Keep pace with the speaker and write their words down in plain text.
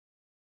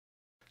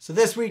So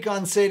this week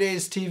on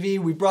SADES TV,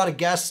 we brought a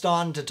guest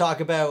on to talk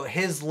about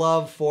his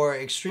love for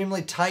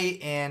extremely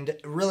tight and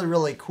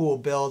really cool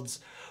builds.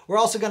 We're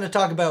also going to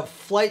talk about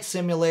Flight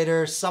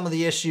Simulator, some of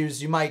the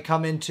issues you might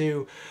come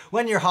into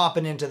when you're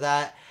hopping into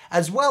that,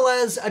 as well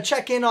as a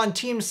check-in on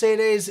Team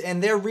SADES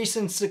and their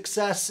recent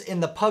success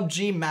in the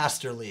PUBG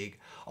Master League.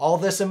 All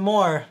this and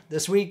more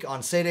this week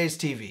on SADES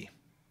TV.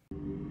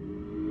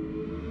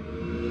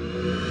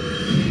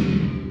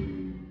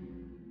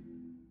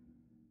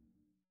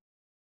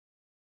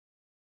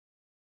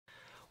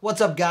 What's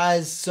up,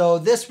 guys? So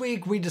this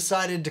week we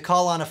decided to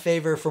call on a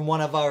favor from one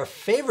of our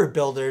favorite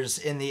builders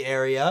in the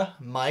area,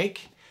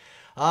 Mike.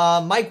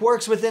 Mike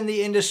works within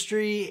the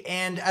industry,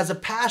 and as a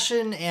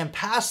passion and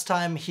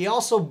pastime, he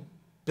also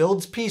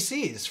builds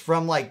PCs,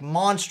 from like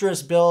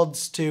monstrous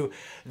builds to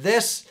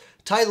this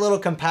tight little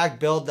compact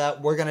build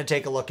that we're going to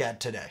take a look at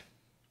today.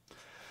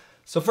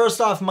 So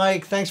first off,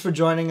 Mike, thanks for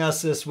joining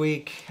us this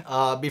week.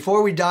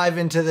 Before we dive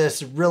into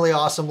this really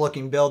awesome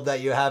looking build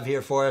that you have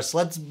here for us,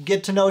 let's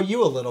get to know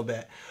you a little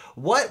bit.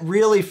 What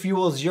really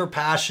fuels your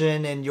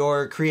passion and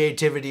your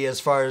creativity as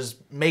far as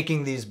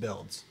making these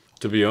builds?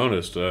 To be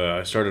honest,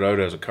 I started out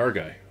as a car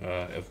guy.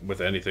 With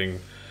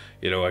anything,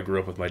 you know, I grew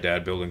up with my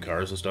dad building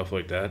cars and stuff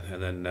like that.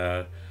 And then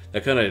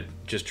that kind of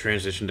just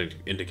transitioned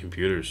into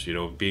computers, you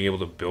know, being able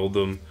to build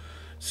them,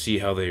 see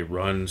how they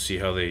run, see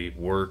how they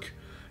work.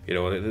 You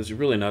know, it's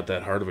really not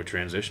that hard of a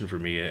transition for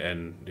me,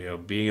 and you know,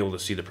 being able to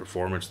see the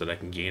performance that I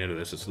can gain out of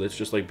this, it's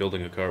just like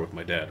building a car with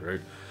my dad,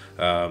 right?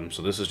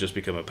 So this has just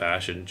become a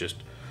passion just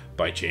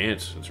by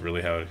chance. It's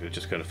really how it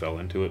just kind of fell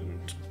into it, and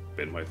it's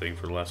been my thing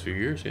for the last few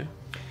years, yeah.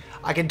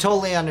 I can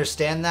totally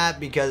understand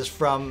that, because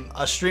from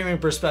a streaming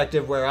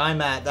perspective where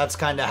I'm at, that's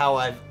kind of how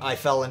I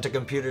fell into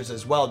computers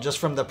as well. Just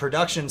from the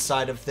production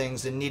side of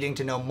things and needing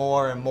to know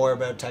more and more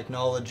about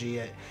technology,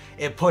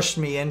 it pushed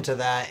me into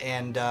that.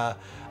 And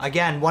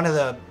again, one of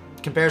the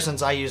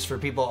comparisons I use for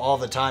people all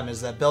the time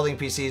is that building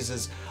PCs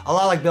is a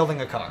lot like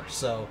building a car.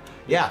 So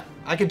yeah,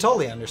 I can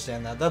totally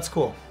understand that. That's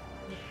cool.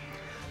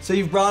 So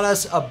you've brought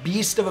us a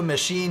beast of a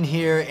machine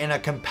here in a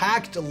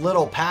compact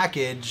little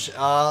package.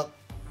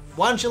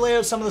 Why don't you lay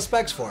out some of the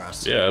specs for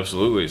us? Yeah,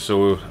 absolutely.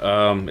 So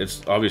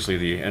it's obviously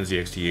the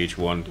NZXT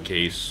H1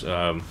 case.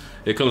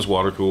 It comes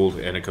water cooled,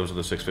 and it comes with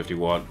a 650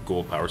 watt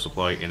gold power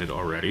supply in it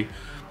already.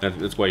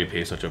 That's why you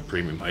pay such a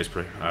premium price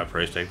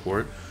tag for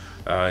it.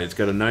 It's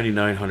got a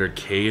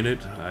 9900K in it.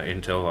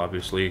 Intel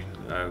obviously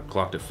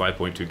clocked at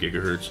 5.2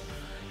 gigahertz.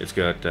 It's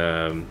got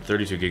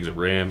 32 gigs of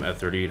RAM at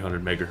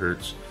 3800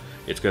 megahertz.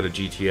 It's got a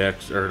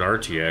GTX or an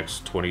RTX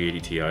 2080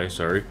 Ti.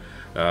 Sorry.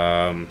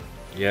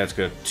 Yeah, it's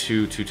got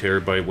two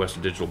terabyte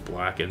Western Digital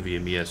Black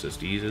NVMe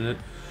SSDs in it,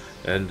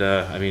 and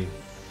I mean,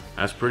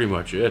 that's pretty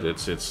much it.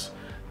 It's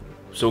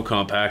so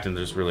compact, and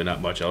there's really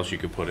not much else you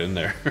could put in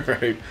there,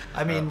 right?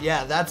 I mean,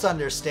 yeah, that's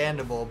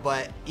understandable,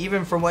 but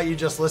even from what you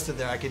just listed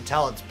there, I can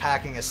tell it's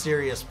packing a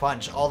serious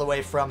punch, all the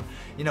way from,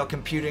 you know,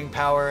 computing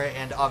power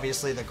and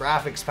obviously the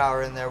graphics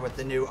power in there with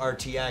the new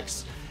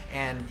RTX.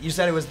 And you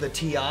said it was the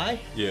TI? Yeah,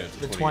 it's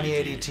the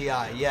 2080 Ti.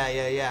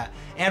 Yeah.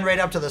 And right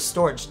up to the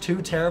storage, 2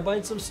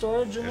 terabytes of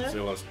storage in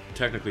there? Well,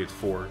 technically it's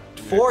 4.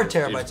 4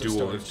 terabytes of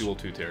storage. It's dual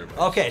 2 terabytes.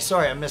 Okay,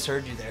 sorry, I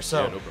misheard you there.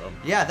 So, yeah, no problem.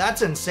 Yeah,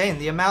 that's insane.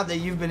 The amount that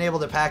you've been able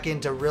to pack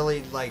into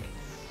really, like,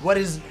 what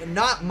is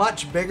not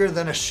much bigger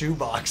than a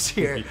shoebox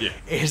here yeah.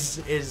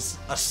 is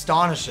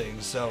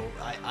astonishing. So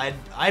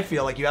I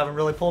feel like you haven't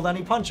really pulled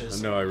any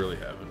punches. No, I really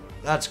haven't.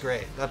 That's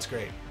great. That's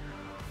great.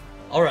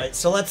 All right,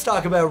 so let's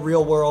talk about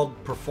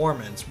real-world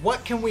performance.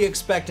 What can we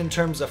expect in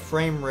terms of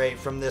frame rate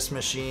from this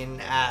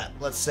machine at,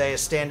 let's say, a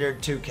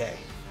standard 2K?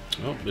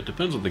 Well, it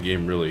depends on the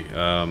game, really.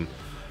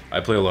 I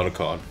play a lot of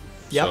COD,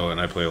 yep.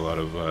 And I play a lot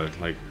of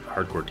like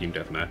hardcore team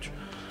deathmatch.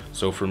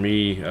 So for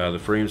me, the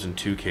frames in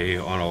 2K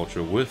on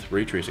Ultra with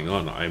ray tracing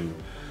on,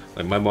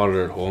 like my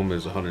monitor at home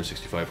is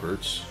 165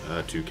 hertz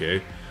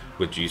 2K.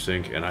 With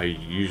G-Sync, and I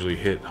usually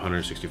hit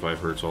 165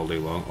 hertz all day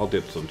long. I'll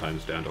dip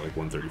sometimes down to like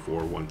 134,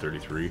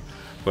 133,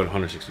 but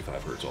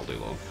 165 hertz all day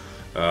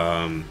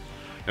long.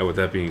 Now with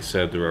that being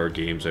said, there are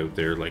games out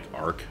there like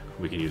Arc,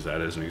 we can use that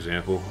as an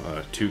example.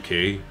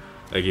 2K,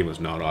 that game was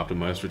not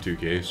optimized for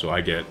 2K, so I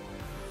get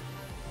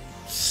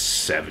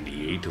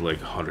 78 to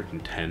like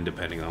 110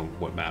 depending on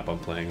what map I'm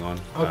playing on.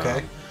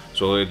 Okay.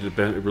 So it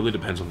really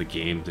depends on the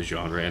game, the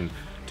genre, and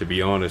to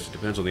be honest, it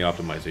depends on the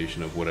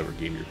optimization of whatever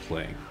game you're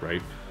playing,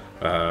 right?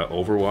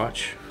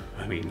 Overwatch,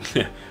 I mean,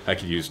 I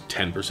could use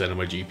 10% of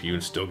my GPU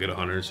and still get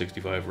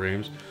 165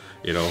 frames.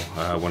 You know,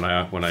 when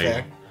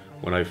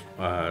I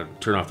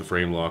turn off the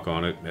frame lock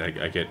on it,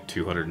 I get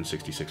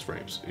 266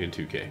 frames in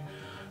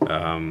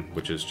 2K,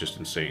 which is just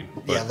insane.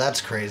 But, yeah,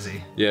 that's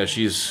crazy. Yeah,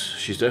 she's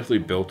definitely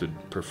built to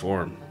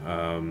perform.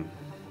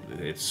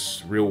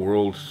 It's real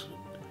world.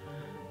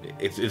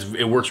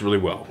 It works really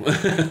well.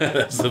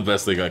 That's the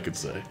best thing I could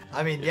say.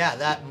 I mean, yeah,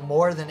 that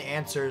more than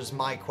answers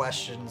my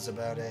questions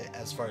about it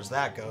as far as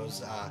that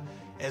goes.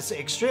 It's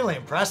extremely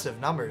impressive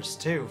numbers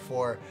too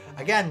for,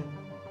 again,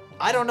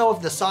 I don't know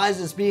if the size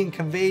is being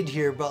conveyed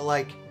here, but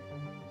like,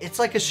 it's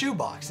like a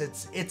shoebox.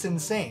 It's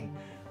insane.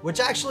 which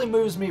actually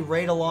moves me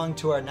right along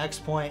to our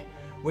next point,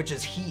 which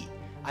is heat.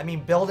 I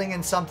mean, building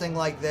in something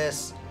like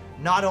this,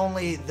 not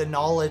only the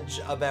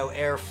knowledge about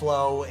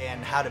airflow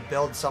and how to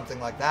build something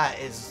like that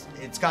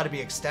it's got to be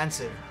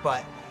extensive,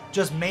 but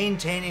just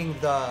maintaining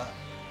the,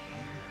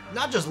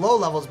 not just low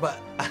levels,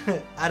 but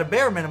at a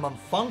bare minimum,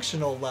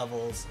 functional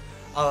levels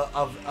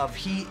of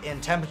heat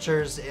and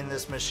temperatures in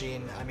this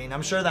machine. I mean,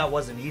 I'm sure that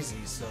wasn't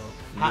easy. So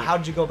how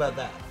did you go about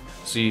that?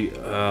 See,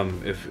 how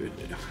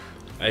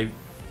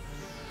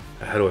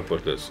do I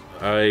put this?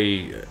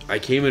 I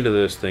came into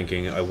this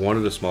thinking I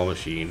wanted a small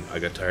machine. I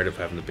got tired of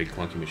having the big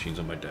clunky machines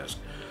on my desk.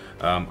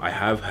 I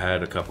have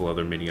had a couple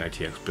other mini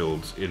ITX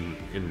builds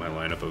in my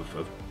lineup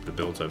of the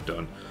builds I've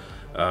done.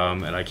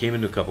 And I came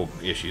into a couple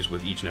issues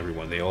with each and every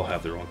one. They all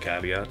have their own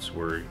caveats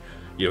where,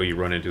 you know, you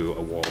run into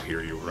a wall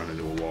here, you run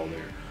into a wall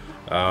there.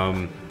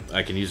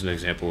 I can use an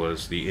example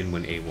as the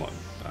Inwin A1.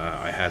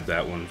 I had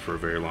that one for a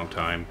very long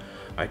time.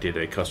 I did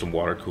a custom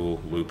water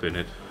cool loop in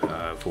it,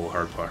 full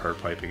hard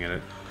piping in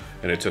it,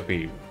 and it took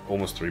me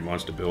almost 3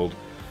 months to build.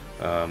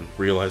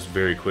 Realized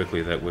very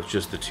quickly that with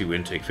just the 2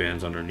 intake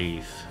fans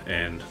underneath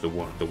and the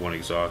one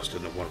exhaust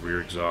and the one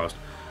rear exhaust,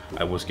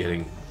 I was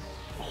getting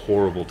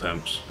horrible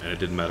temps, and it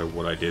didn't matter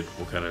what I did,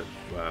 what kind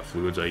of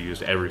fluids I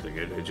used, everything.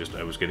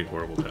 I was getting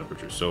horrible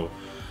temperatures. So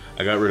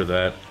I got rid of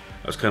that.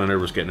 I was kind of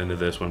nervous getting into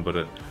this one,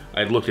 but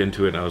I looked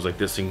into it and I was like,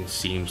 this thing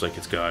seems like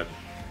it's got,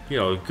 you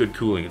know, good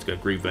cooling. It's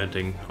got great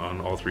venting on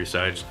all 3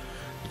 sides.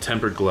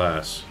 Tempered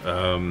glass.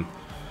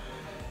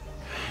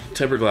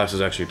 Tempered glass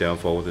is actually a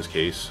downfall with this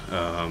case.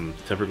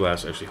 Tempered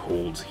glass actually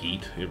holds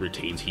heat. It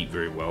retains heat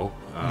very well.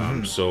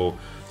 So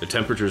the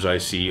temperatures I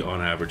see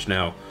on average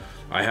now,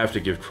 I have to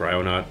give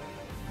Cryonaut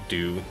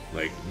due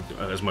like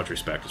as much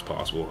respect as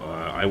possible.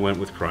 I went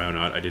with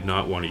Cryonaut. I did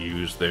not want to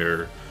use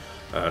their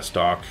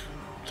stock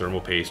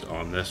thermal paste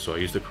on this, so I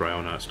used the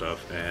Cryonaut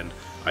stuff, and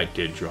I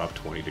did drop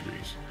 20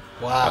 degrees.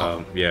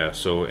 Wow. Yeah,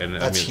 so, and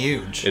that's I mean,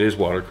 huge. It is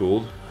water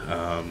cooled.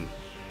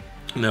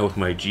 Now with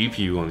my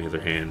GPU on the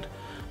other hand,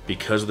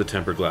 because of the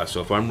tempered glass,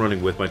 so if I'm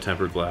running with my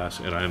tempered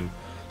glass and I'm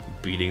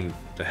beating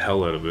the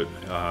hell out of it,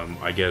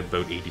 I get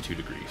about 82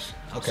 degrees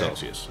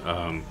Celsius.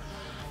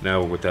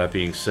 Now with that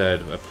being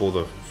said, I pull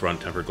the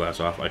front tempered glass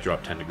off, I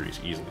drop 10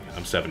 degrees easily.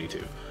 I'm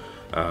 72.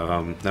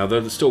 Now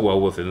that's still well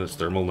within its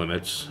thermal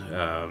limits,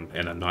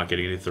 and I'm not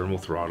getting any thermal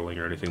throttling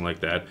or anything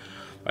like that.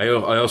 I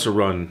also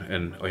run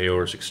an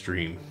AORS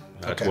Extreme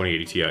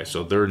 2080 Ti,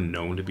 so they're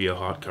known to be a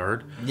hot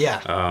card.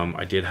 Yeah.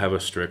 I did have a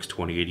Strix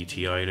 2080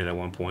 Ti in it at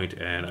one point,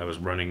 and I was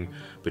running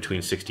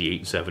between 68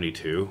 and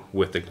 72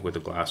 with the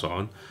glass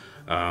on.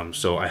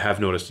 So I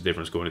have noticed a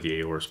difference going to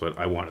the AORS, but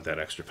I wanted that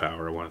extra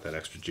power, I wanted that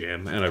extra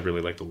jam, and I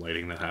really like the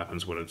lighting that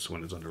happens when it's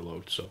under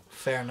load. So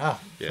fair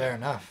enough. Yeah. Fair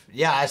enough.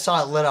 Yeah, I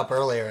saw it lit up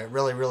earlier. It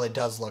really, really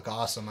does look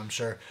awesome. I'm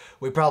sure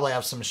we probably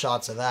have some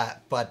shots of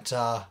that, but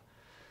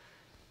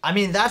I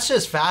mean, that's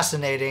just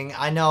fascinating.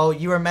 I know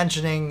you were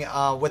mentioning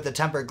with the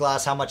tempered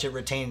glass how much it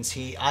retains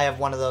heat. I have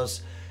one of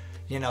those,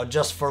 you know,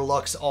 just for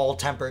looks, all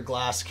tempered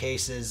glass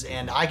cases,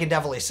 and I can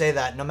definitely say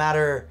that no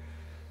matter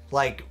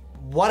like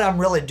what I'm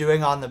really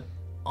doing on the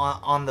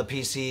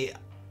PC,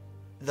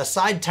 the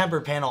side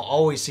tempered panel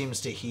always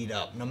seems to heat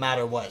up no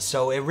matter what.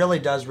 So it really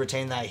does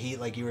retain that heat,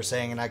 like you were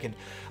saying, and I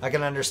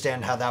can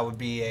understand how that would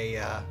be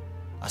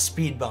a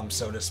speed bump,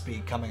 so to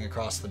speak, coming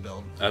across the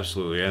build.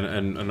 Absolutely,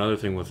 and another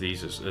thing with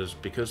these is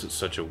because it's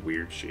such a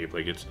weird shape,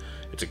 like it's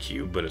a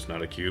cube, but it's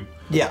not a cube.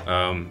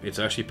 Yeah. It's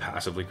actually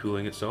passively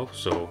cooling itself,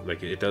 so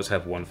like it does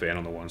have one fan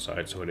on the one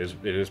side, so it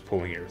is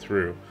pulling air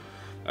through.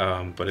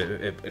 But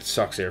it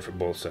sucks air from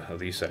both of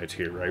these sides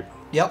here, right?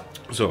 Yep.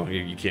 So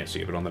you can't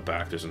see it, but on the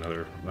back there's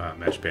another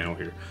mesh panel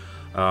here.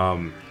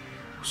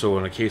 So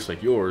in a case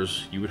like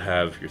yours, you would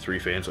have your 3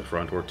 fans up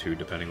front, or 2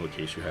 depending on the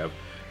case you have,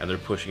 and they're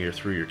pushing air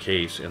through your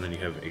case, and then you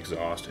have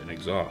exhaust and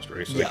exhaust,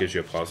 right? So that gives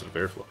you a positive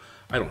airflow.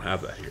 I don't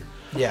have that here.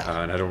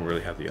 Yeah. And I don't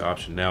really have the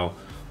option. Now,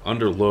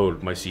 under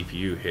load, my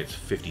CPU hits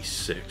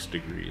 56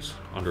 degrees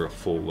under a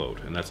full load,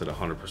 and that's at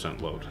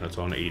 100% load. That's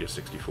on 8 to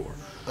 64.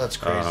 That's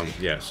crazy.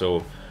 Yeah,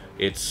 so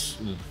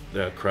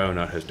the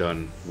Cryonaut has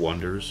done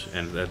wonders,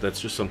 and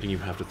that's just something you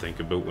have to think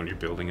about when you're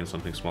building in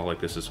something small like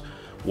this, is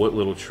what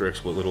little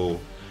tricks, what little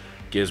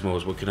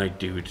gizmos, what can I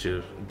do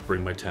to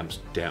bring my temps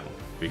down?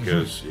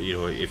 Because you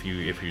know, if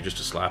you just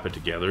to slap it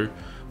together,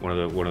 one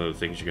of the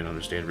things you can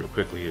understand real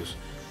quickly is,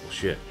 well,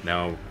 shit,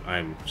 now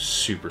I'm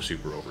super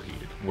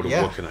overheated.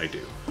 What can I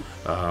do?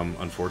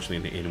 Unfortunately,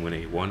 in the Inwin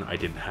A1, I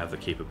didn't have the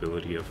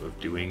capability of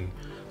doing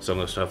some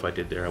of the stuff I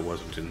did there. I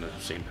wasn't in the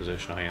same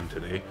position I am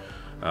today,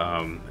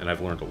 and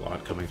I've learned a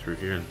lot coming through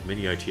here. And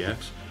mini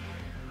ITX,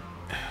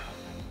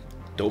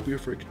 don't be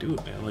afraid to do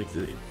it, man. Like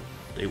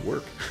they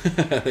work.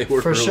 They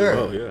work for really sure.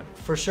 well, yeah.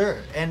 For sure.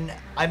 And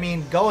I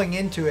mean, going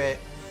into it,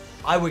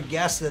 I would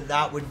guess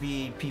that would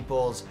be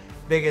people's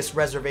biggest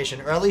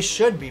reservation, or at least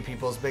should be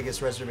people's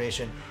biggest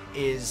reservation,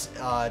 is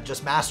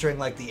just mastering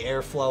like the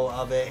airflow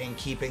of it and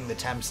keeping the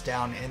temps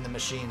down in the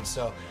machine.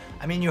 So,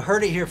 I mean, you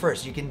heard it here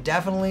first. You can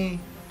definitely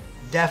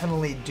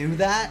do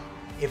that.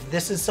 If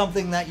this is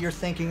something that you're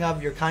thinking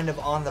of, you're kind of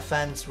on the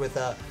fence with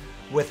a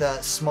with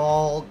a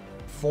small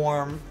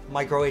form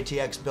micro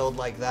ATX build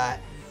like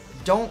that,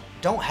 don't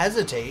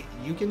hesitate.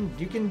 You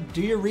can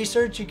do your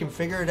research, you can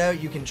figure it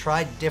out, you can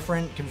try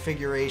different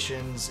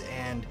configurations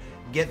and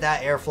get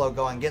that airflow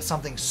going, get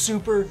something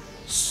super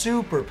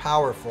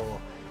powerful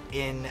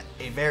in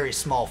a very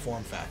small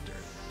form factor.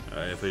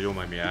 If you don't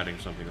mind me adding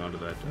something onto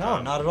that.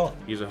 No, not at all.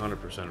 He's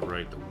 100%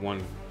 right. The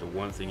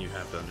one thing you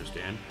have to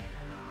understand,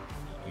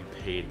 you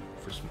paid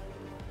for small.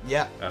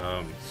 Yeah.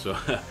 So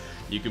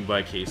you can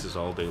buy cases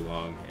all day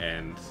long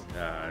and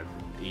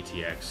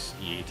ATX,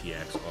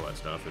 EATX, all that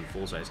stuff, and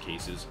full-size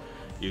cases.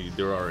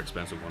 There are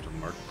expensive ones on the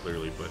market,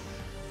 clearly, but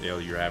you know,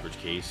 your average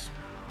case,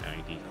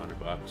 90, 100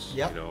 bucks.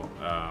 Yep. You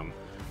know,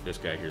 this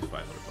guy here's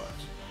 500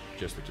 bucks,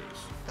 just the case.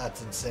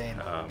 That's insane.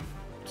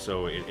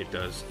 So it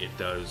does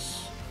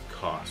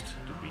cost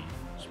to be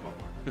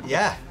smaller.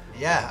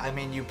 Yeah. I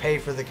mean, you pay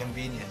for the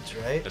convenience,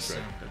 right? That's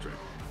right. That's right.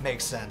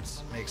 Makes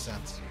sense.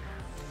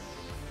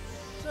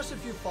 Just a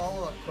few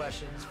follow-up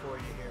questions for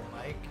you here,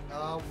 Mike.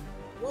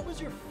 What was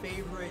your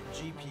favorite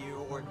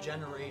GPU or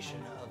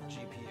generation of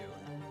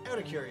GPU? Out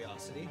of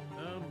curiosity.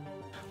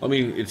 I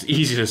mean, it's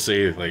easy to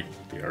say like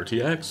the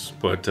RTX,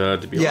 but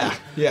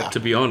to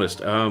be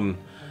honest,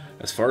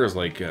 as far as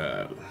like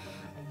the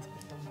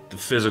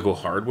physical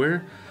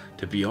hardware,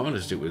 to be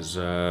honest, it was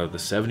the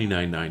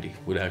 7990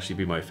 would actually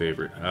be my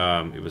favorite.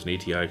 It was an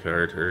ATI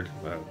card,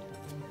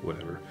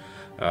 whatever.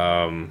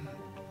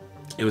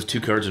 It was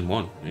 2 cards in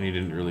one, and you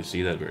didn't really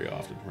see that very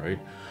often, right?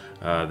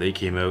 They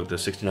came out, the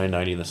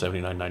 6990 and the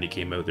 7990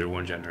 came out, they were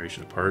one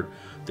generation apart.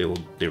 They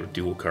were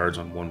dual cards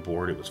on one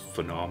board. It was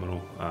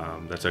phenomenal.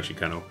 That's actually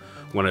kind of,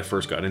 when I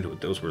first got into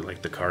it, those were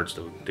like the cards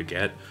to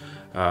get.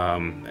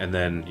 And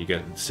then you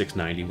get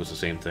 690 was the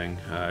same thing.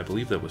 I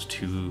believe that was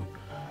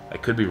I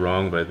could be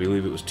wrong, but I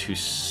believe it was 2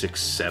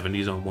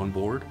 670s on one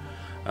board.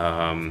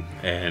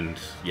 And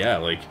yeah,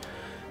 like,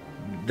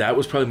 that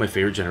was probably my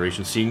favorite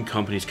generation, seeing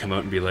companies come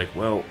out and be like,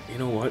 well, you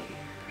know what,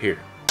 here,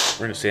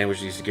 we're gonna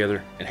sandwich these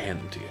together and hand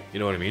them to you. You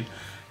know what I mean?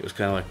 It was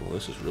kind of like, well,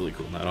 this is really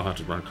cool. Now I don't have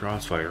to run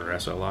Crossfire or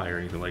SLI or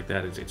anything like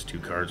that. It's 2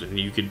 cards, and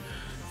you could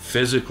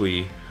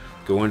physically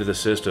go into the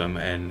system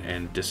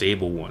and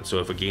disable one. So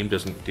if a game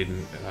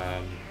didn't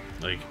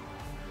like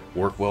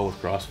work well with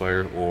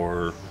Crossfire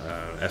or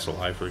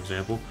SLI, for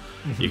example,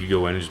 you could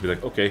go in and just be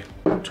like, okay,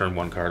 turn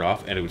one card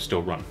off, and it would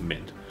still run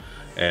mint.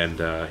 And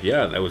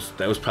yeah, that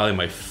was probably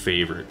my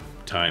favorite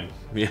time.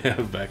 Yeah,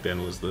 back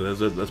then that's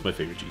my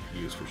favorite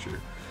GPUs for sure.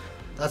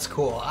 That's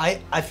cool.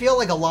 I feel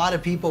like a lot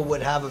of people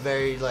would have a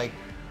very, like,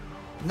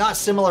 not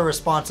similar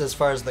response as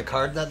far as the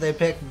card that they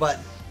pick, but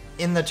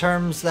in the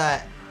terms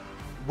that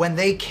when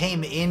they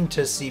came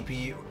into PC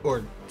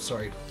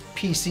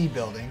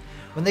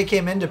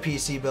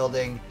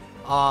building,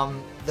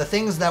 the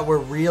things that were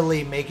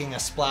really making a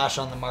splash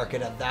on the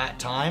market at that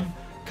time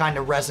kind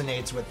of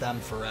resonates with them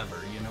forever.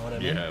 You know what I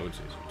mean? Yeah, I would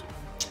say so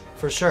too.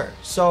 For sure.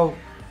 So,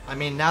 I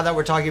mean, now that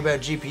we're talking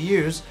about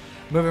GPUs,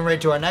 moving right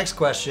to our next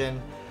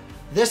question.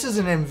 This is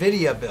an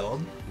NVIDIA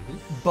build,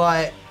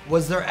 but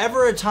was there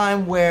ever a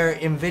time where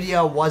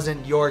NVIDIA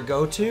wasn't your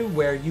go-to,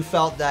 where you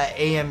felt that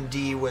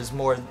AMD was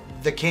more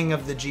the king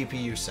of the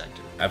GPU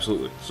sector?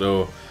 Absolutely.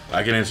 So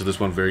I can answer this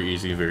one very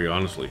easily, very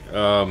honestly.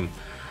 So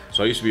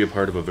I used to be a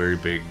part of a very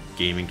big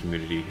gaming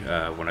community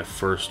when I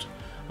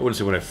wouldn't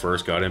say when I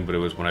first got in, but it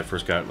was when I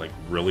first got like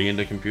really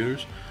into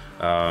computers,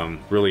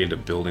 really into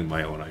building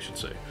my own, I should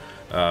say.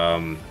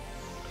 I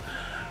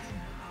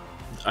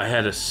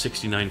had a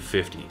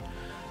 6950.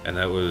 And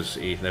that was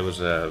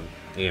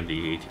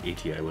AMD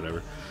ATI,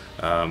 whatever.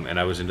 And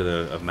I was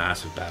into a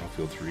massive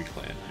Battlefield 3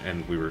 clan,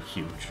 and we were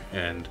huge.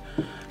 And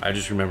I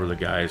just remember the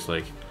guys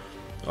like,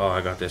 oh,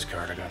 I got this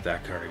card, I got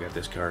that card, I got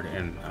this card,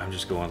 and I'm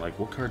just going like,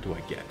 what card do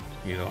I get?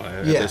 You know,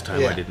 at this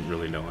time I didn't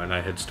really know. And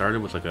I had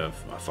started with like a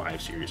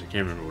 5 series, I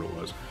can't remember what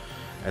it was.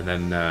 And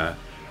then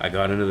I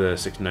got into the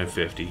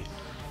 6950,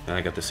 and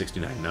I got the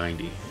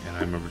 6990, and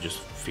I remember just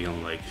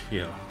feeling like,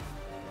 you know,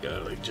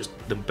 like just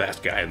the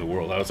best guy in the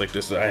world. I was like,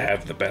 I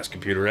have the best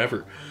computer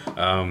ever.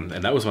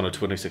 And that was on a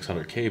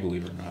 2600K,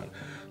 believe it or not.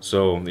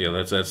 So, you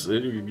know, that's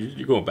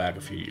you're going back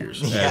a few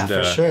years. Yeah, and,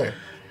 for sure.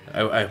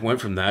 I went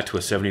from that to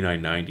a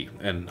 7990,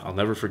 and I'll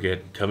never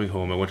forget coming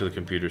home. I went to the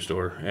computer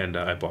store, and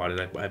I bought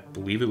it. I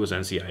believe it was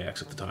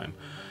NCIX at the time.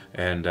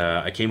 And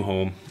I came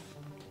home,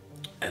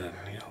 and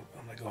you know,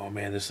 I'm like, oh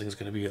man, this thing's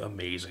going to be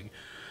amazing.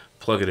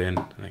 Plug it in,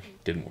 and it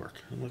didn't work.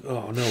 I'm like,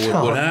 oh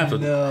no, what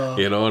happened? No.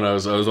 You know, and I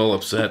was all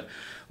upset.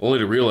 Only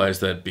to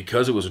realize that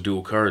because it was a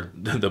dual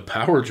card, the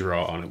power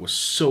draw on it was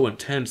so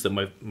intense that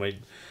my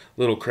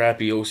little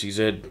crappy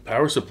OCZ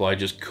power supply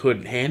just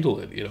couldn't handle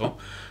it, you know?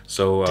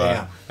 So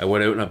I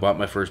went out and I bought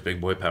my first big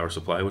boy power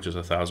supply, which is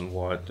a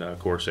 1,000-watt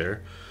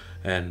Corsair,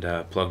 and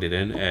plugged it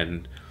in,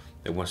 and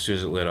as soon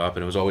as it lit up,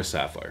 and it was always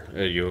Sapphire.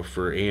 You know,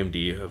 for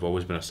AMD, I've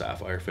always been a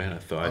Sapphire fan. I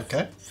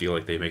feel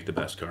like they make the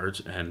best cards,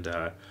 and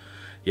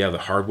yeah, the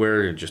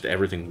hardware and just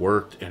everything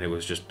worked, and it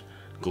was just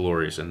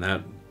glorious. And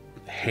that,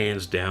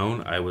 hands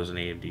down, I was an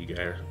AMD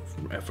guy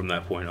from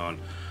that point on.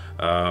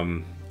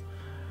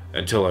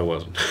 Until I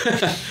wasn't.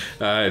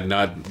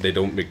 They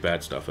don't make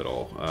bad stuff at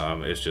all.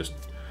 It's just,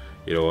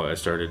 you know, I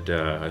started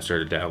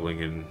dabbling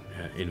in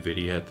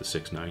NVIDIA at the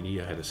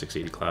 690. I had a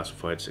 680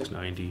 classified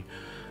 690.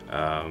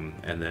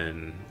 And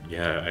then,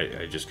 yeah,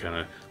 I just kind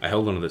of, I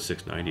held on to the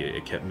 690.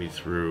 It kept me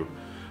through,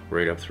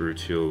 right up through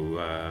to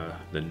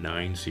the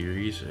 9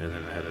 series. And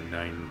then I had a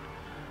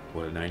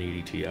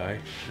 980 Ti,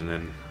 and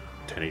then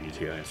 1080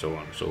 Ti, and so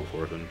on and so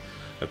forth. And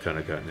I've kind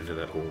of gotten into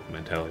that whole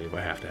mentality of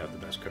I have to have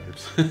the best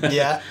cards.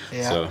 Yeah.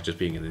 So just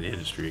being in the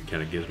industry, it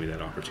kind of gives me that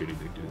opportunity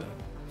to do that.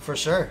 For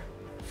sure.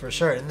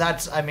 And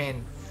that's, I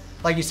mean,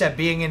 like you said,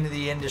 being into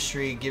the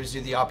industry gives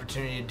you the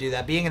opportunity to do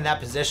that. Being in that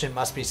position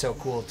must be so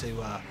cool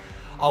to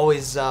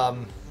always,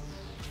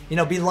 you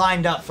know, be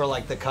lined up for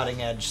like the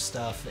cutting edge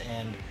stuff,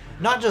 and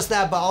not just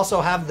that, but also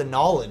have the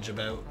knowledge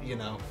about, you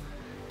know,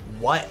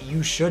 what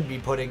you should be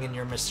putting in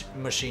your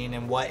machine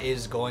and what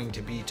is going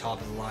to be top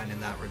of the line in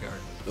that regard.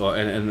 Well,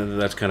 and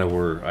that's kind of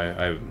where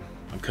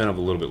I'm kind of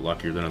a little bit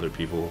luckier than other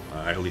people.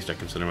 At least I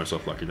consider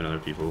myself luckier than other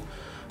people.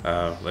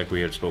 Like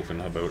we had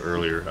spoken about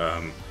earlier,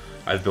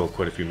 I've built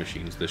quite a few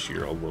machines this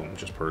year alone,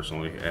 just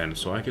personally, and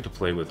so I get to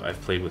play with. I've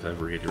played with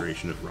every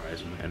iteration of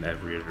Ryzen and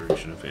every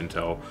iteration of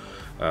Intel.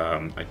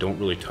 I don't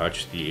really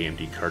touch the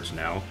AMD cards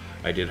now.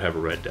 I did have a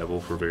Red Devil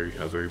for a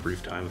very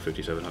brief time, a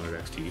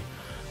 5700 XT.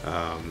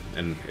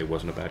 And it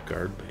wasn't a bad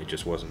card. It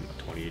just wasn't a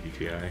 2080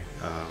 Ti.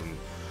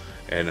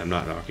 And I'm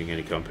not knocking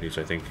any companies.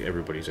 I think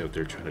everybody's out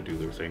there trying to do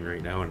their thing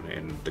right now,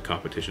 and the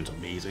competition's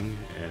amazing.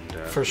 And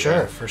for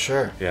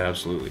sure. Yeah,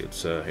 absolutely.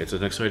 It's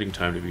an exciting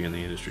time to be in the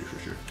industry for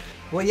sure.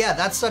 Well, yeah,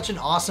 that's such an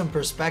awesome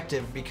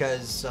perspective,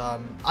 because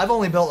I've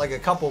only built like a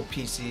couple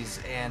PCs,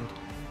 and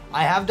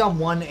I have done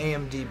one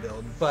AMD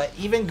build, but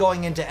even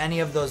going into any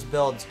of those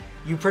builds,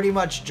 you pretty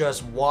much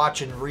just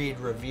watch and read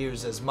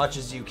reviews as much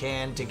as you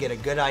can to get a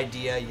good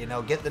idea, you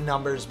know, get the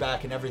numbers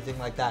back and everything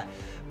like that.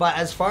 But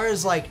as far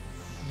as like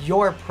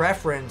your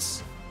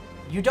preference,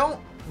 you don't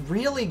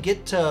really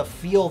get to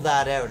feel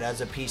that out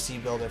as a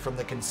PC builder from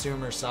the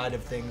consumer side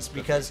of things,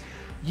 because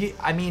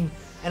I mean,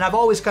 and I've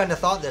always kind of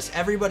thought this,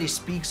 everybody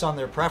speaks on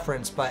their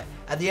preference, but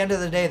at the end of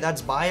the day,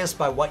 that's biased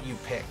by what you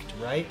picked,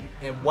 right?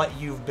 And what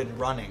you've been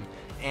running.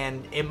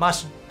 And it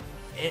must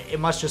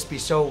just be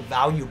so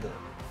valuable,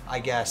 I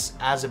guess,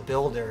 as a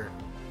builder,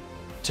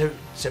 to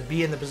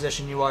be in the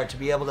position you are, to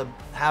be able to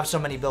have so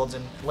many builds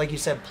and, like you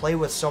said, play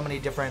with so many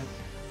different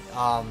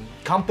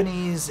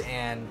companies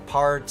and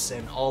parts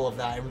and all of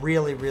that, and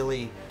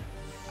really,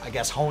 I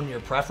guess, hone your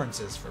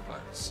preferences for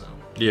parts. So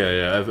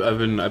yeah, I've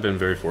been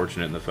very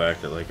fortunate in the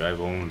fact that like I've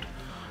owned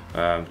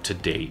to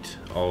date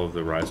all of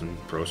the Ryzen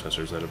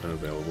processors that have been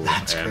available.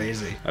 That's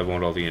crazy. I've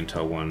owned all the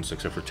Intel ones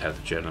except for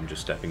 10th gen. I'm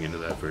just stepping into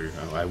that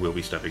I will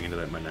be stepping into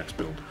that in my next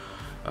build.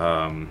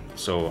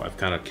 So I've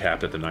kind of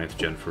capped at the 9th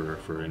gen for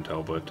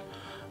Intel, but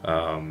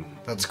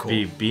that's cool.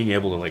 Being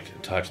able to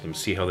like touch them,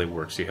 see how they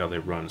work, see how they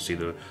run, see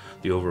the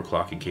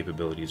overclocking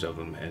capabilities of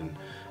them,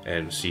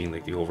 and seeing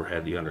like the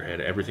overhead, the underhead,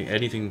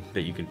 anything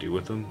that you can do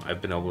with them.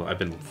 I've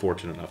been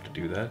fortunate enough to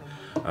do that,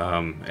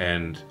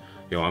 and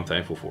you know, I'm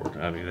thankful for it.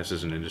 I mean, this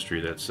is an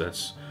industry that's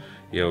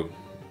you know,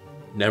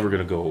 never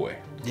gonna go away.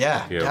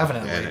 Yeah, you know?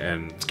 Definitely.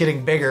 And it's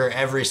getting bigger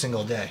every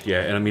single day.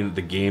 Yeah, and I mean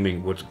the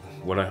gaming.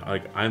 What I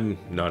like, I'm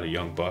not a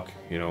young buck,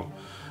 you know,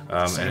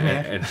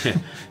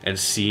 and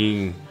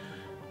seeing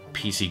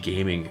PC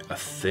gaming a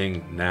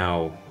thing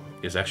now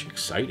is actually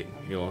exciting.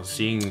 You know,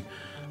 seeing,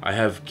 I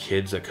have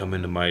kids that come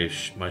into my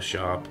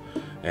shop,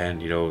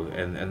 and you know,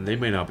 and they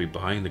may not be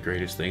buying the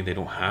greatest thing. They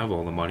don't have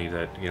all the money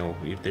that, you know,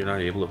 they're not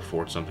able to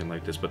afford something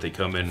like this, but they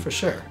come in for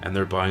sure, and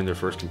they're buying their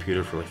first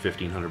computer for like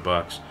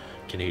 $1,500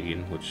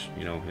 Canadian, which,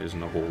 you know,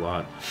 isn't a whole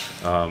lot,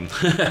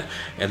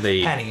 and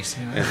they pennies,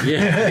 you know?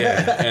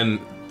 yeah, and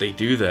they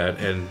do that,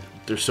 and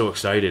they're so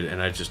excited,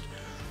 and I just,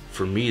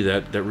 for me,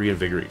 that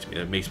reinvigorates me.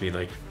 That makes me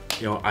like,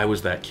 you know, I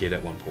was that kid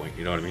at one point.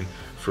 You know what I mean?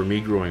 For me,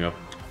 growing up,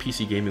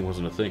 PC gaming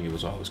wasn't a thing. It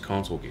was always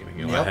console gaming.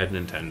 You know, yep. I had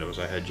Nintendos,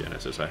 I had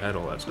Genesis, I had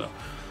all that stuff.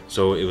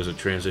 So it was a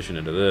transition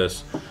into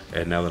this,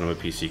 and now that I'm a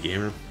PC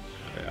gamer,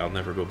 I'll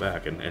never go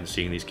back. And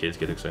seeing these kids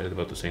get excited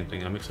about the same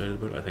thing I'm excited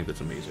about, I think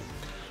that's amazing.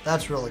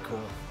 That's really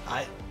cool.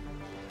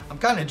 I'm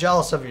kind of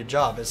jealous of your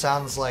job. It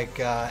sounds like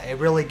it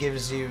really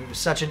gives you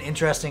such an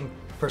interesting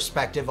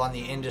perspective on the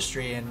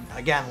industry, and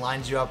again,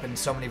 lines you up in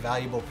so many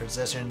valuable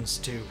positions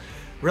to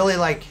really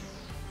like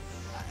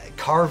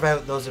carve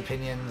out those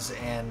opinions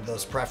and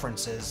those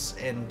preferences,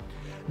 and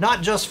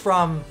not just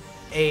from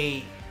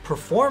a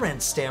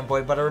performance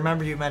standpoint, but I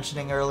remember you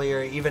mentioning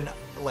earlier even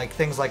like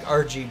things like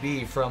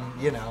RGB from,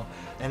 you know,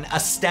 an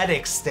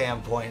aesthetic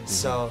standpoint. Mm-hmm.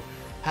 So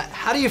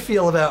how do you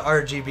feel about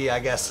RGB, I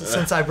guess,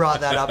 since I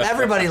brought that up?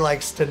 Everybody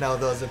likes to know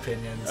those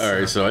opinions. All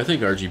right, so I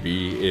think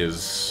RGB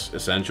is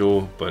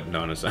essential, but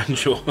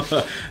non-essential.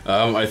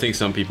 I think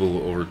some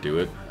people overdo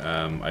it.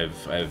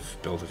 I've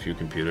built a few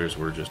computers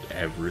where just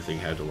everything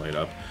had to light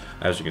up.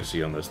 As you can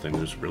see on this thing,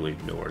 there's really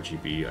no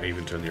RGB. I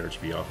even turned the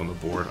RGB off on the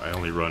board. I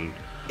only run...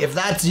 If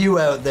that's you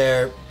out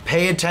there,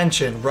 pay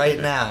attention right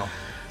now.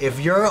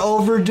 If you're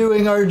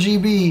overdoing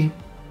RGB,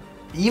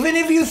 even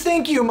if you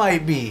think you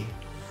might be,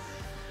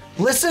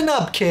 Listen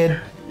up, kid.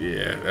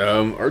 Yeah,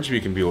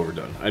 RGB can be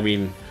overdone. I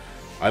mean,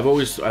 I've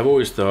always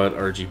thought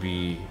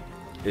RGB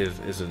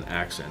is an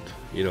accent.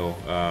 You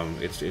know,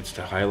 it's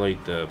to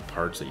highlight the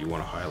parts that you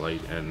want to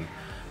highlight, and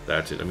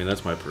that's it. I mean,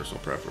 that's my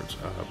personal preference.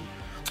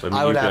 But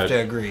I would have to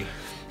agree.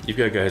 You've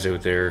got guys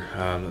out there,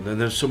 and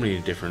there's so many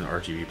different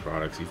RGB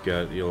products. You've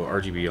got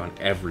RGB on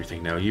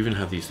everything now. You even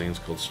have these things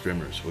called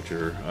streamers, which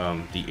are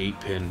the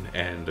 8-pin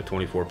and the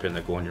 24-pin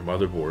that go on your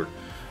motherboard.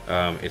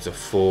 It's a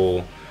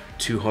full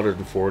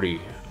 240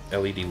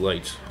 LED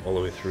lights all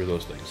the way through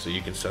those things, so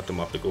you can set them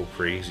up to go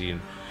crazy, and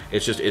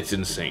it's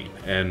insane.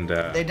 And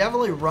they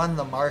definitely run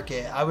the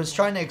market. I was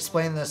trying to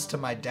explain this to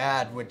my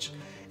dad, which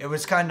it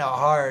was kind of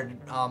hard.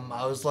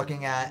 I was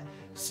looking at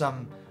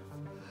some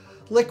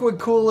liquid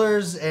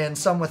coolers and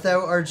some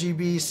without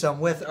RGB, some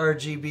with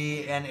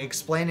RGB, and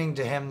explaining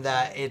to him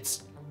that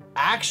it's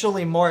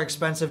actually more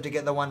expensive to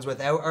get the ones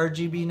without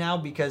RGB now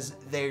because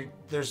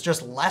there's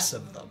just less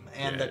of them,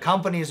 and the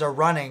companies are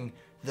running,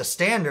 the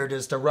standard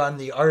is to run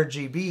the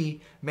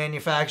RGB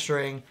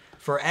manufacturing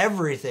for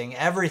everything.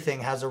 Everything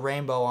has a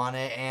rainbow on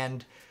it,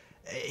 and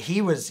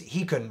he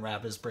couldn't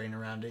wrap his brain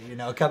around it, you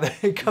know, coming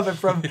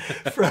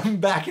from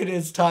back in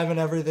his time and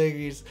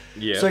everything.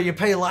 So you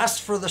pay less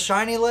for the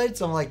shiny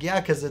lights? I'm like,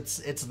 yeah, because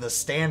it's the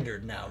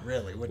standard now,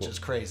 really, which is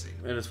crazy.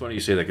 And it's funny you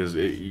say that, because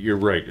you're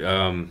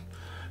right.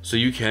 So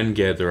you can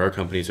get, there are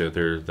companies out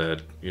there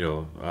that, you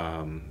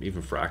know,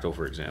 even Fractal,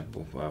 for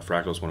example.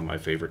 Fractal is one of my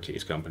favorite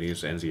case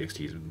companies.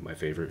 NZXT is my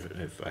favorite,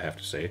 if I have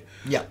to say.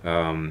 Yeah.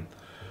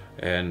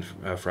 And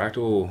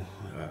Fractal,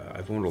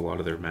 I've owned a lot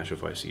of their Match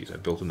ICs.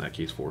 I've built in that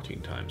case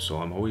 14 times, so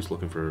I'm always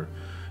looking for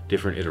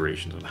different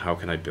iterations on how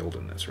can I build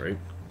in this, right?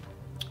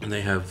 And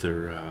they have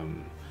their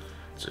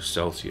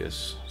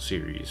Celsius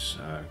series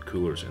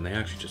coolers, and they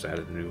actually just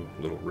added a new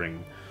little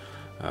ring.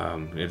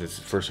 It's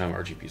the first time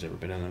RGB's ever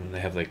been in them, and they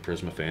have like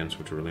Prisma fans,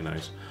 which are really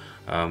nice.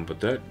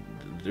 But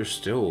they're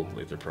still,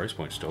 like, their price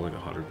point's still like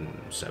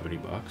 $170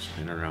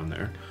 in and around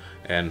there.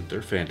 And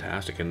they're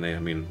fantastic, and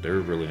they're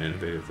really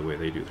innovative the way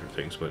they do their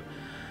things. But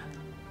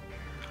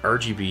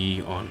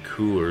RGB on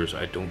coolers,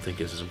 I don't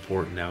think is as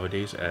important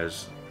nowadays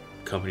as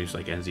companies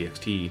like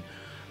NZXT.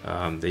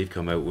 They've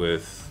come out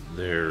with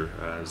their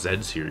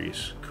Z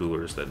series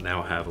coolers that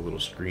now have a little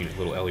screen, a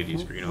little LED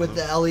screen on them. With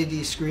the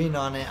LED screen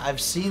on it, I've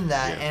seen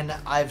that, and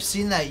I've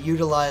seen that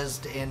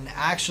utilized in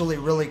actually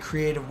really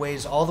creative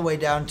ways, all the way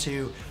down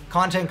to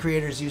content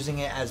creators using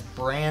it as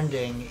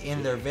branding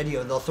in their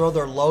video. They'll throw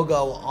their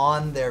logo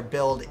on their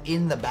build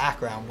in the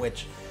background,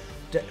 which,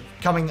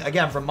 coming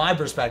again from my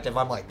perspective,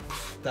 I'm like,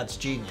 that's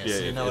genius.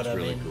 You know what I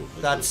mean? Cool.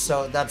 That's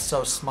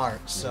so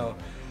smart. So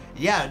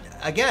yeah,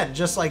 again,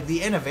 just like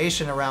the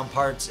innovation around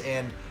parts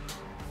and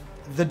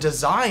the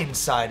design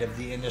side of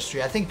the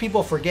industry, I think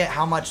people forget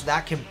how much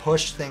that can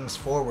push things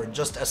forward.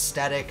 Just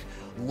aesthetic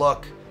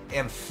look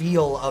and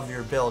feel of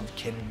your build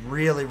can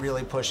really,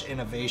 really push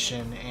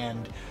innovation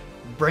and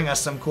bring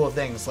us some cool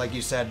things. Like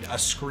you said, a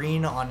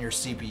screen on your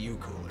CPU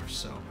cooler.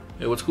 So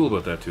yeah, what's cool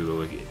about that too, though,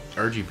 like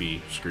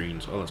RGB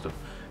screens, all that stuff,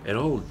 it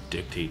all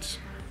dictates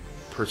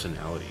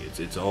personality.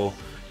 It's all,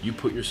 you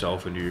put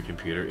yourself into your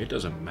computer. It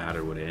doesn't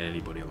matter what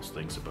anybody else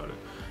thinks about it.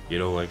 You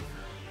know, like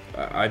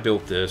I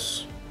built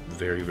this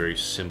very, very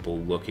simple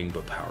looking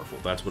but powerful.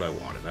 That's what I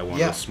wanted. I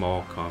wanted a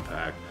small,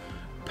 compact,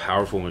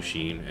 powerful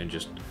machine, and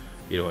just,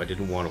 you know, I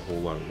didn't want a whole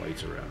lot of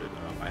lights around it.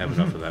 I have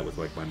enough of that with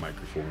like my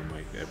microphone and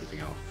my everything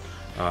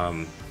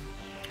else.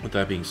 With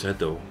that being said,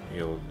 though, you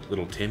know,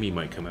 little Timmy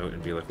might come out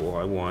and be like, well,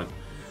 I want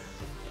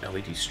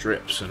LED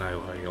strips and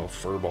I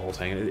fur balls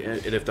hanging,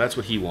 and if that's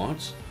what he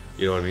wants,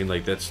 you know what I mean?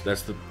 Like that's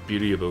the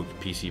beauty about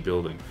PC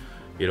building.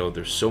 You know,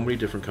 there's so many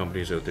different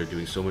companies out there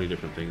doing so many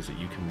different things that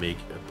you can make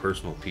a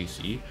personal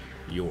PC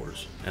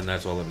yours, and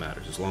that's all that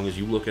matters. As long as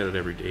you look at it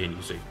every day and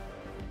you say,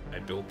 I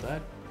built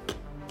that,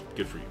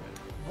 good for you,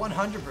 man.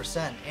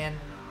 100%. And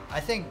I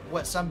think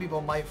what some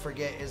people might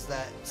forget is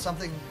that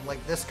something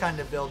like this kind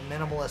of build,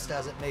 minimalist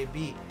as it may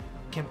be,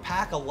 can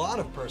pack a lot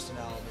of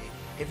personality.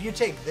 If you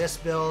take this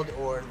build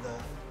or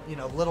the, you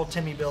know, little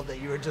Timmy build that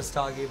you were just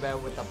talking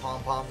about with the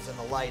pom-poms and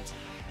the lights,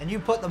 and you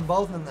put them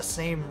both in the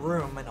same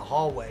room in a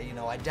hallway, you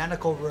know,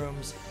 identical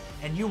rooms,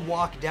 and you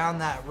walk down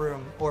that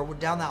room, or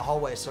down that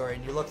hallway, sorry,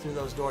 and you look through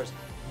those doors,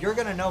 you're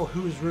gonna know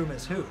whose room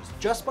is whose,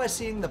 just by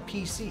seeing the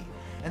PC.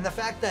 And the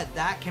fact that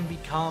that can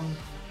become,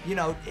 you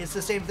know, it's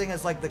the same thing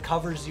as like the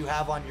covers you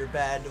have on your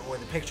bed or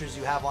the pictures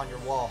you have on your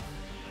wall.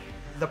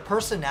 The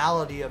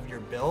personality of your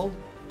build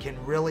can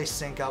really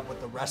sync up with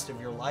the rest of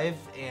your life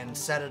and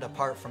set it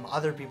apart from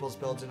other people's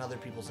builds and other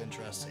people's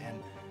interests. And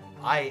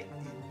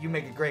you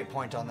make a great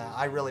point on that.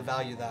 I really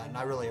value that, and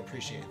I really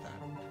appreciate that.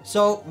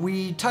 So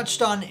we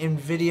touched on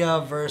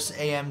NVIDIA versus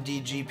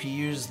AMD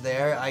GPUs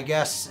there. I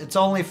guess it's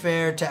only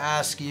fair to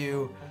ask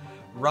you,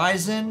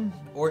 Ryzen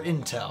or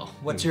Intel?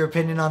 What's your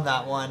opinion on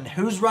that one?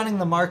 Who's running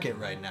the market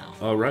right now?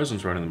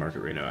 Ryzen's running the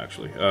market right now,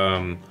 actually.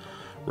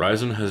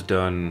 Ryzen has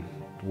done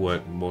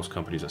what most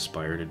companies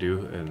aspire to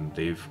do, and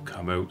they've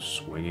come out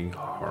swinging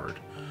hard.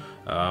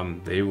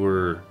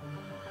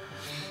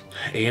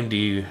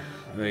 AMD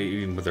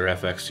even with their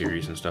FX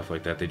series and stuff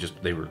like that,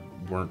 they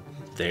weren't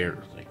there.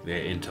 Like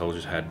Intel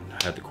just had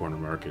the corner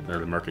market, or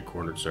the market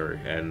cornered, sorry,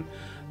 and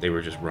they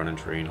were just running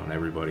train on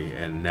everybody.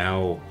 And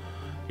now,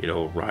 you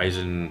know,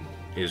 Ryzen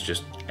is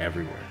just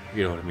everywhere.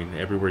 You know what I mean?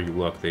 Everywhere you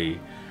look,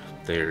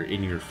 they're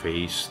in your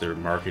face. Their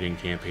marketing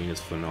campaign is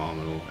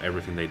phenomenal.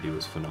 Everything they do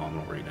is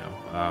phenomenal right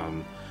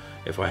now.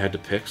 If I had to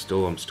pick,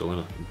 I'm still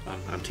on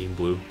Team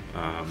Blue,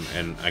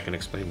 and I can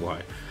explain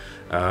why.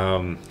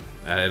 And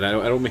I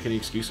don't make any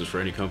excuses for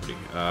any company.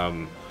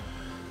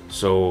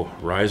 So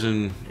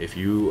Ryzen, if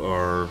you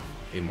are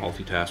a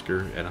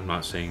multitasker, and I'm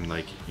not saying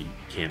like you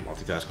can't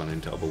multitask on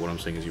Intel, but what I'm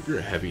saying is if you're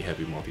a heavy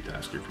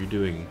multitasker, if you're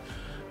doing,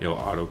 you know,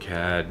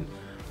 AutoCAD,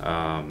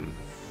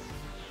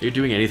 you're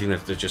doing anything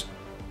that's just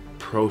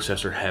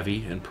processor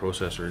heavy and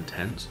processor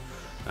intense,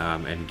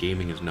 and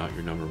gaming is not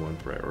your #1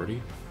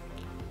 priority,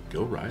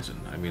 go Ryzen.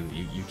 I mean,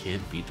 you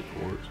can't beat the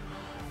cores,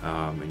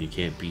 and you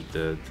can't beat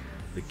the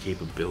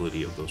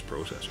capability of those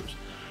processors.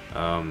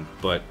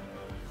 But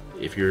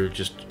if you're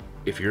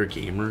a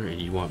gamer and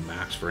you want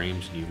max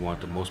frames and you want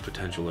the most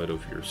potential out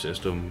of your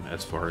system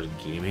as far as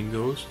gaming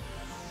goes,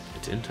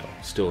 it's Intel,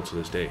 still to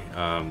this day.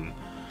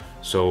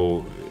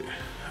 So,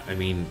 I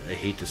mean, I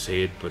hate to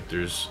say it, but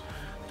there's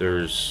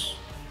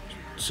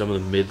some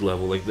of the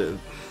mid-level, like the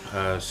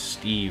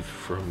Steve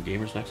from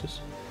Gamers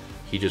Nexus.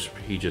 He just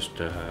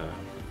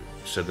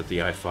said that the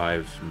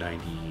i5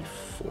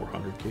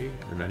 9400K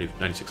or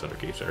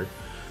 9600K, sorry,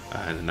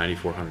 and the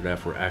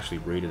 9400F were actually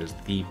rated as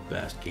the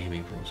best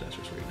gaming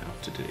processors right now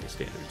to today's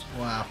standards.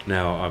 Wow.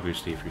 Now,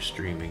 obviously, if you're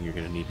streaming, you're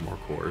going to need more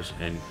cores,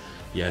 and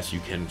yes,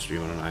 you can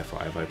stream on an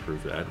i5. I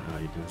proved that.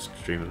 You can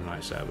stream on an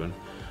i7,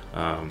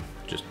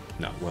 just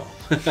not well.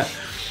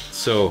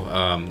 So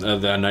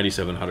the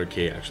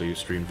 9700K actually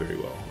streamed very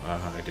well.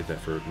 I did that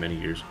for many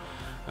years.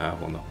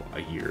 Well, no,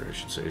 a year, I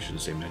should say. I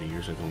shouldn't say many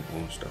years. I don't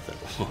own stuff that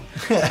long.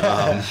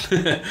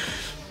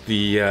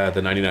 The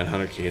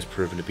 9900K has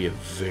proven to be a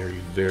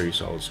very, very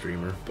solid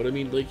streamer. But I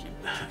mean, like,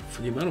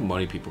 for the amount of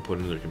money people put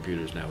into their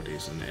computers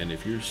nowadays, and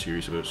if you're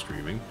serious about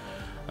streaming,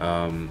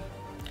 and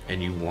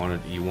you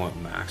want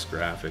max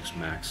graphics,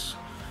 max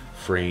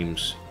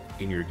frames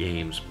in your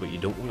games, but you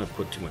don't want to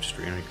put too much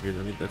strain on your computer,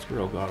 I mean, that's where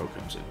Elgato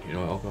comes in. You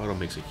know, Elgato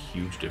makes a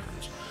huge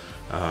difference.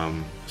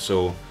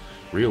 So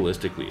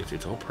realistically,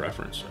 it's all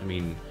preference. I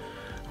mean,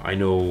 I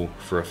know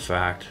for a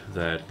fact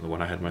that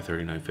when I had my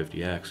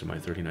 3950X and my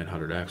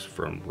 3900X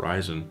from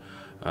Ryzen,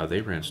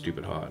 they ran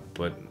stupid hot,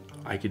 but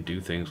I could do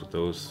things with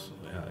those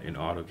in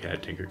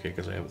AutoCAD, Tinkercad,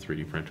 because I have a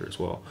 3D printer as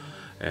well.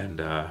 And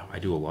I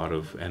do a lot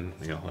of, and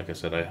you know, like I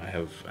said, I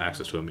have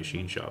access to a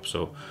machine shop,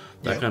 so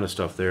that kind of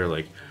stuff there,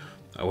 like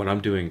when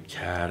I'm doing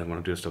CAD and when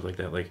I'm doing stuff like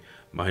that, like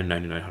my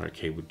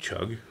 9900K would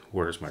chug,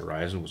 whereas my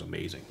Ryzen was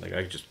amazing. Like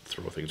I could just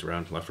throw things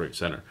around left, right,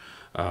 center.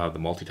 The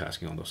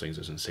multitasking on those things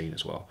is insane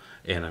as well.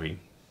 And I mean,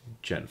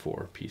 Gen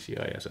 4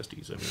 PCI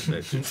SSDs. I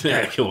mean,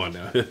 that's, come on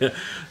now.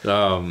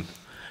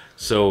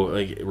 So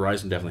like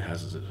Ryzen definitely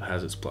has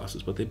its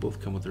pluses, but they both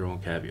come with their own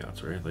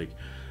caveats, right? Like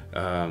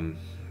Ryzen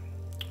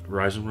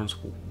runs,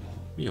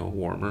 you know,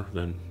 warmer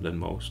than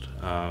most.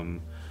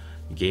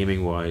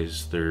 Gaming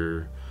wise,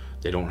 they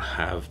don't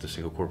have the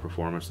single core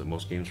performance that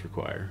most games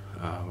require,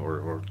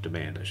 or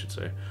demand, I should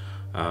say.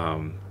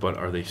 But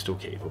are they still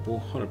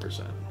capable?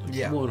 100%. Like,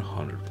 yeah.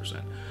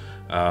 100%.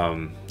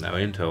 Now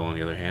Intel, on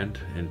the other hand,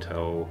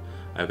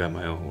 I've got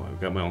my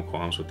own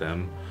qualms with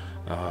them.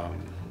 I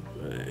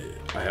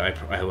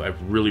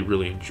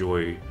really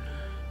enjoy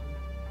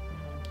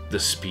the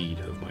speed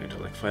of my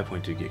Intel. Like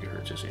 5.2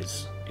 gigahertz,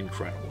 it's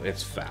incredible.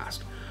 It's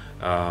fast,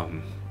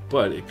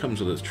 but it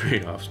comes with its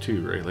trade-offs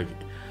too, right? Like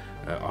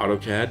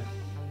AutoCAD,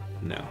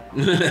 no.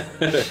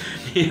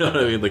 You know what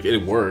I mean? Like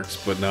it works,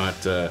 but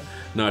not to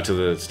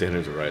the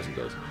standards that Ryzen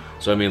does.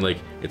 So I mean, like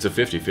it's a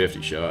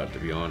 50-50 shot, to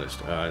be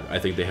honest. I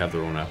think they have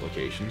their own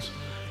applications,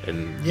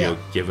 and you know,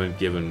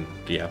 given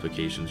the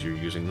applications you're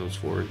using those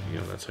for, you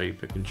know, that's how you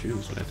pick and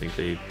choose. And I think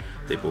they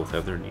both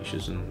have their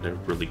niches, and they're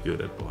really good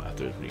at both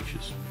their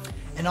niches.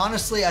 And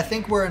honestly, I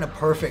think we're in a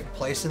perfect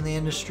place in the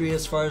industry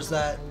as far as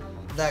that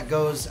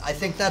goes. I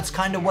think that's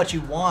kind of what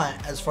you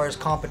want as far as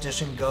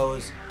competition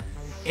goes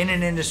in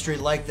an industry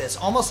like this,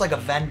 almost like a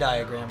Venn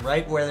diagram,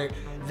 right? Where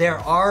there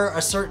are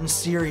a certain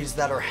series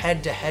that are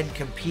head-to-head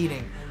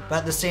competing, but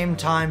at the same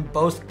time,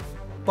 both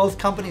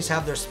companies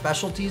have their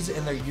specialties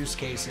and their use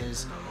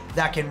cases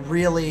that can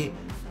really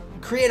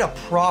create a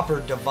proper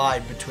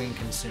divide between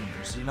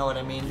consumers. You know what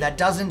I mean? That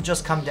doesn't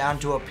just come down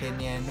to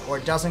opinion, or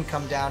doesn't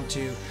come down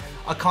to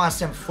a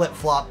constant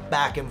flip-flop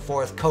back and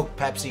forth Coke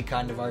Pepsi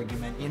kind of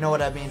argument. You know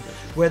what I mean?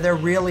 Where there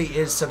really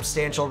is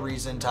substantial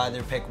reason to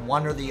either pick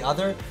one or the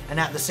other, and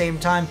at the same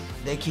time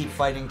they keep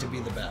fighting to be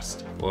the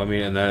best. Well, I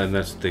mean, and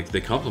that's they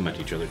complement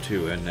each other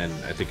too, and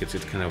I think it's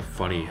kind of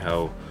funny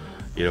how,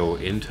 you know,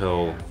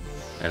 Intel,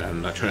 and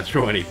I'm not trying to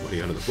throw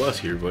anybody under the bus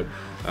here, but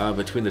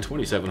between the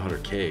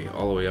 2700K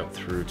all the way up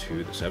through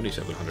to the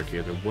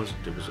 7700K, there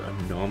was a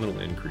nominal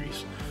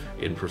increase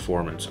in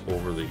performance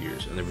over the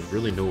years, and there was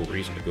really no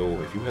reason to go.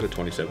 If you had a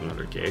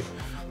 2700K,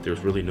 there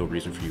was really no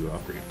reason for you to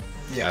upgrade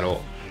at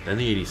all. Then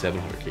the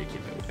 8700K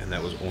came out, and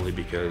that was only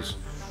because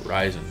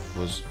Ryzen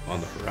was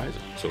on the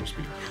horizon, so to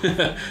speak.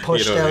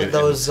 Pushed out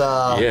those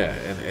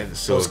and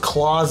so those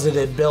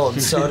closeted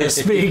builds, so to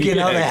speak. You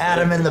know, they had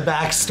them in the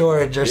back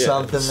storage or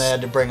something. They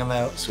had to bring them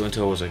out. So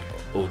Intel was like,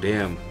 oh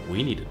damn,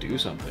 we need to do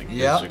something.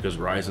 Yeah. Because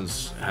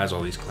Ryzen has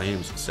all these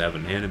claims,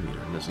 7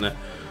 nanometer and this and that,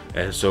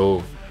 and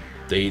so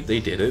they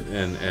did it,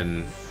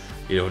 and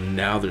you know,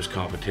 now there's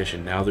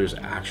competition. Now there's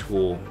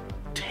actual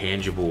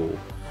tangible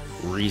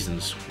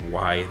reasons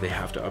why they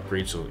have to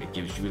upgrade, so it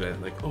gives you that,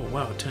 like, oh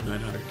wow,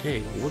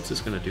 10900K, what's this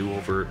gonna do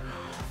over,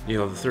 you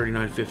know, the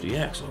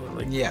 3950X?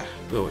 Like, yeah.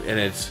 Oh, and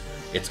it's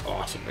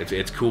awesome.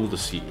 It's cool to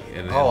see.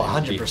 And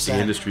 100%. The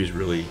industry is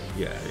really,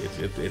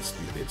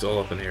 it's all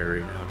up in the air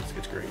right now.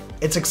 It's great.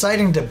 It's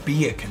exciting to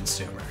be a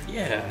consumer.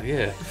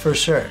 Yeah. For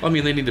sure. I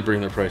mean, they need to bring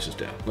their prices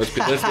down. Let's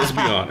be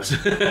honest.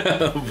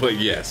 But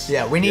yes.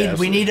 Yeah, we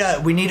need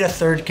a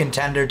third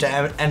contender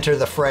to enter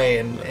the fray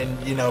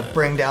and you know,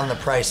 bring down the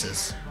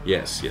prices.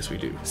 Yes, we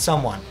do.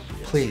 Someone,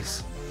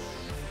 please.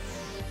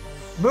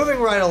 Moving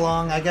right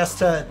along, I guess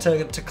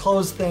to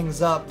close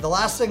things up, the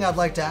last thing I'd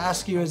like to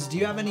ask you is, do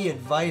you have any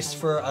advice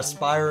for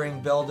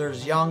aspiring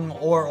builders, young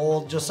or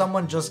old, just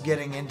someone just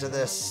getting into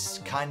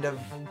this kind of,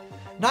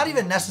 not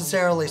even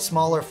necessarily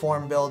smaller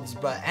form builds,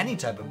 but any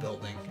type of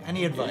building?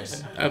 Any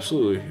advice? Yeah,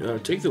 absolutely.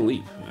 Take the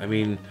leap. I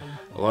mean,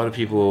 a lot of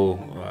people,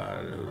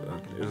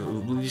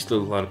 at least a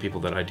lot of people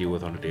that I deal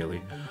with on a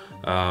daily,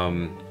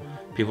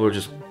 people are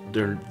just,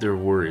 they're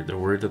worried. They're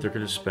worried that they're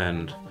going to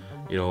spend,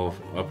 you know,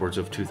 upwards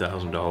of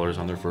 $2,000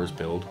 on their first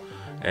build,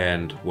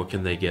 and what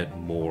can they get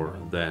more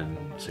than,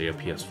 say, a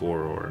PS4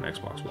 or an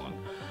Xbox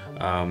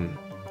One?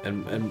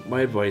 And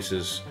my advice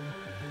is,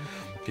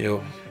 you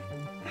know,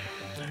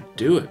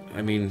 do it.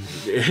 I mean,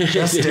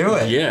 just do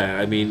it. Yeah,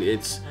 I mean,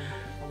 it's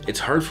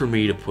hard for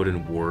me to put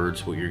in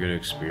words what you're going to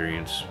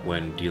experience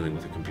when dealing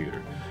with a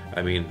computer.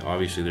 I mean,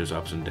 obviously there's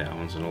ups and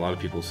downs, and a lot of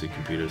people see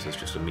computers as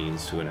just a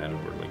means to an end,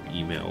 or like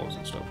emails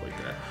and stuff like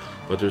that.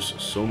 But there's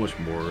so much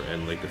more,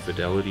 and like the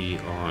fidelity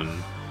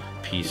on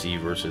PC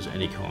versus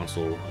any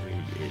console, I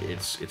mean,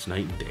 it's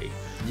night and day.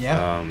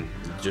 Yeah.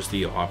 Just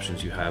the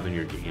options you have in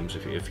your games.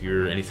 If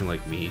you're anything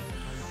like me,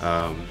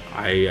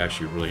 I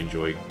actually really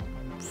enjoy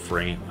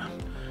frame.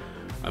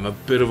 I'm a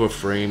bit of a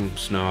frame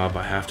snob.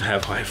 I have to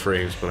have high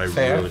frames, but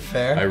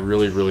I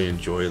really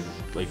enjoy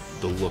like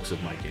the looks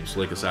of my games. So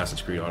like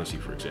Assassin's Creed Odyssey,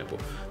 for example,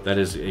 that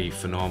is a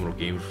phenomenal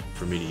game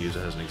for me to use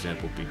as an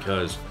example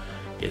because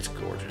it's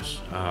gorgeous.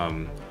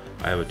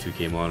 I have a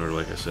 2K monitor,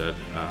 like I said.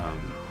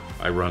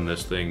 I run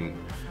this thing,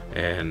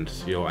 and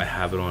you know, I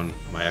have it on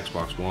my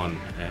Xbox One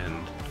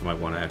and my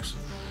One X,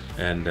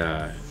 and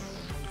I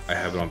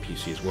have it on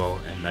PC as well.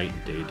 And night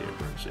and day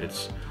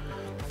difference.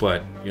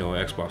 But you know,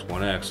 Xbox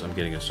One X, I'm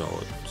getting a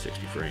solid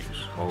 60 frames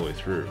all the way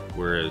through,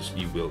 whereas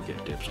you will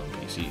get dips on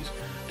PCs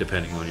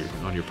depending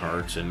on your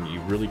parts, and you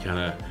really kind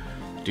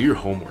of do your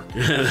homework.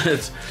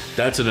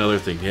 that's another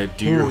thing. Yeah,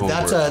 do your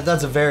homework.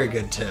 That's a very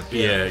good tip.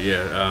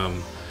 Yeah.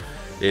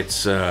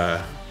 It's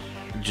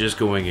just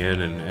going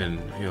in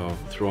and you know,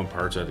 throwing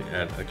parts at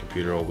a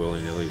computer all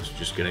willy-nilly is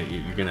just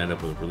you're gonna end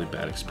up with a really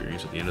bad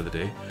experience at the end of the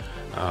day.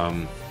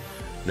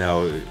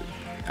 Now,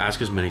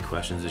 ask as many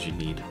questions as you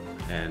need.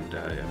 And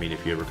I mean,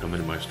 if you ever come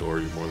into my store,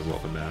 you're more than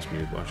welcome to ask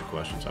me a bunch of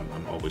questions.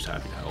 I'm always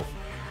happy to help.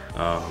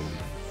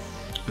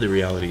 The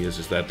reality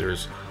is that there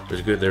is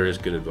good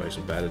advice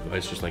and bad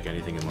advice, just like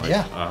anything in life.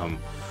 Yeah.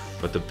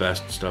 But the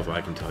best stuff I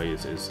can tell you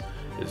is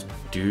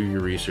do your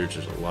research.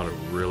 There's a lot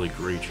of really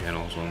great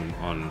channels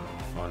on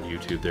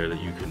YouTube there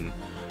that you can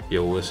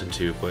listen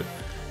to. But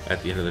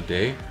at the end of the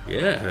day,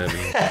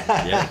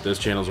 this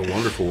channel's a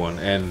wonderful one.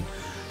 And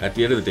at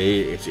the end of the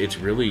day, it's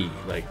really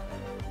like,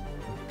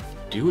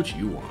 do what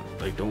you want.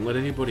 Like, don't let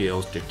anybody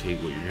else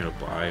dictate what you're gonna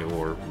buy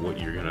or what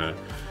you're gonna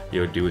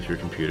do with your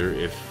computer.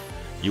 If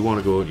you want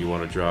to go and you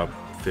want to drop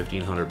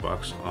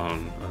 $1,500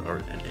 on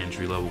an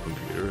entry-level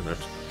computer,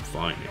 that's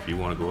fine. If you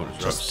want to go out and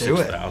drop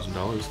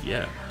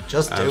 $6,000,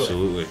 just do it.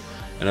 Absolutely.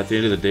 And at the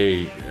end of the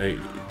day,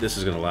 this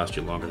is gonna last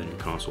you longer than your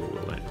console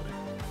will anyway.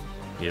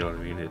 You know what I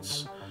mean?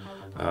 It's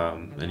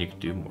and you can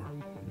do more.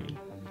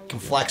 Can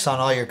flex on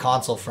all your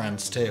console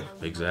friends too.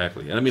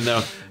 Exactly. And I mean,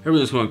 now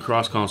everything's going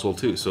cross console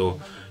too, so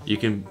you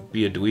can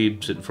be a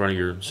dweeb, sit in front of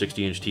your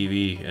 60-inch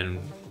TV,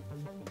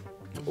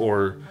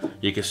 or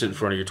you can sit in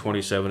front of your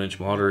 27-inch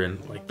monitor in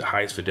like the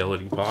highest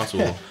fidelity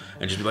possible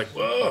and just be like,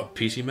 whoa,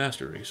 PC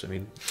Master Race. I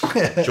mean,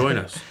 join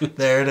us.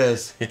 There it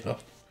is.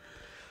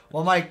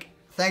 Well, Mike,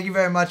 thank you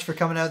very much for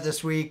coming out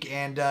this week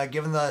and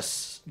giving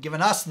us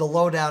the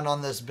lowdown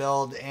on this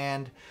build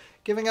and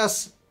giving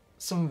us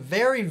some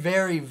very,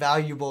 very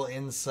valuable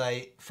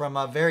insight from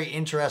a very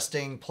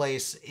interesting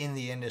place in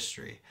the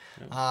industry.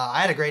 I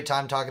had a great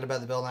time talking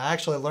about the build, and I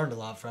actually learned a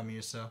lot from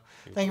you, so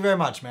thank you very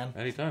much, man.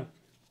 Anytime.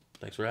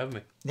 Thanks for having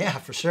me. Yeah,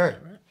 for sure.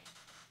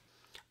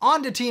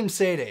 On to Team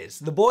SADES.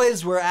 The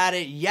boys were at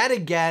it yet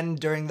again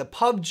during the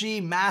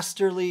PUBG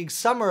Master League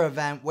summer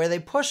event where they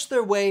pushed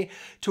their way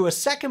to a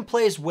second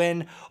place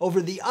win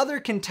over the other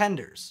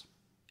contenders,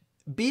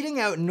 beating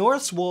out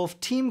North's Wolf,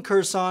 Team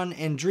Curson,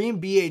 and Dream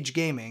BH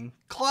Gaming,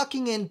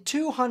 clocking in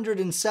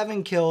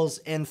 207 kills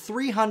and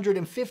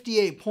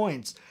 358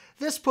 points.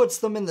 This puts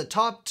them in the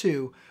top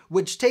 2,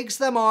 which takes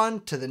them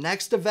on to the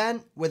next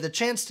event with a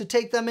chance to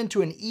take them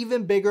into an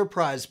even bigger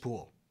prize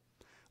pool.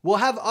 We'll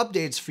have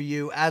updates for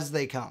you as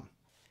they come.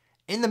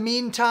 In the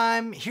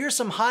meantime, here's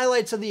some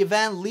highlights of the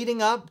event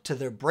leading up to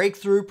their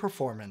breakthrough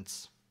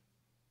performance.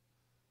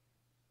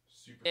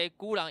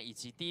 孤狼以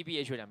及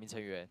DBH 2名成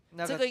员，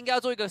这个应该要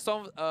做一个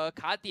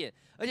卡点，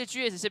而且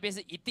GS 这边是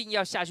一定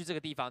要下去这个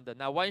地方的。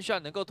那 One Shot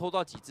能够偷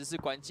到几只是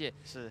关键，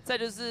是。再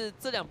就是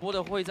这2波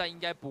的会战应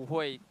该不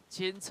会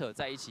牵扯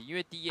在一起，因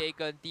为 DA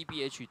跟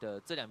DBH 的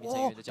这2名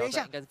成员的交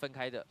战应该是分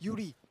开的。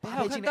Yuli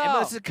被进的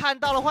M2看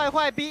到了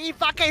坏兵，一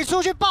发给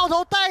出去，爆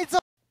头带走。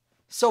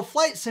 So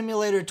Flight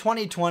Simulator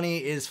 2020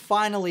 is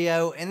finally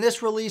out, and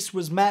this release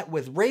was met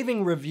with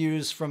raving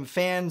reviews from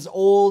fans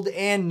old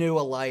and new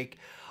alike,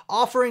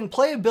 offering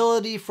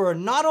playability for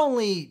not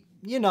only,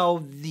 you know,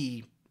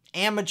 the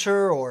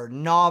amateur or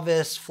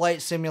novice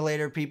flight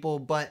simulator people,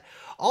 but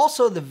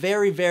also the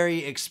very,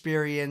 very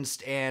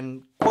experienced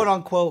and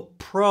quote-unquote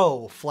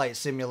pro flight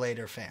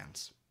simulator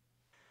fans.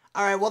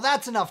 Alright, well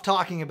that's enough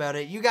talking about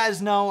it. You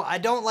guys know I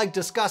don't like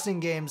discussing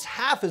games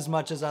half as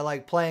much as I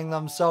like playing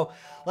them, so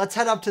let's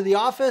head up to the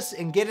office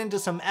and get into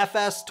some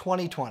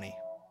FS2020.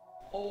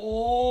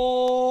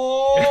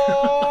 Oh!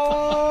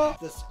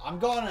 I'm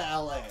going to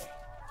LA.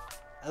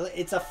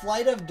 It's a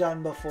flight I've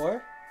done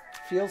before.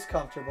 Feels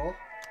comfortable.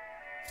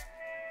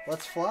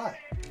 Let's fly.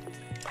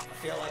 I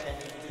feel like I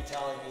need to be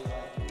telling you,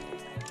 like,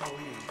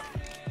 believe,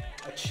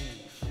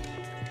 achieve,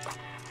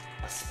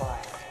 aspire.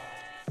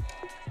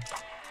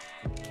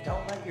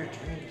 Don't let your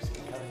dreams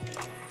become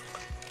dreams.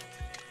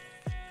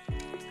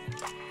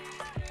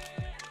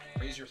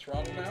 Raise your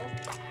throttle now,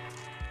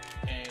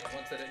 and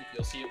once that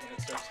you'll see it when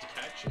it starts to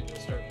catch, and you'll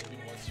start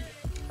moving once you.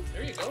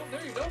 There you go.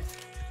 There you go.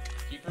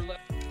 Keep her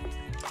left.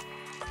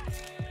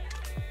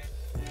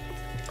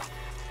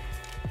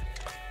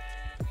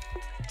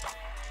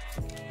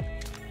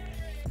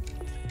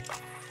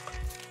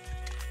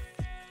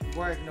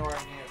 We're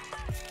ignoring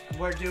you.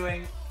 We're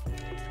doing...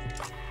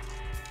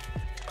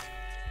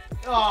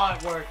 Oh,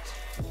 it worked.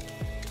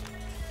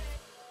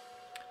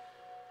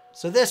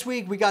 So this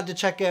week we got to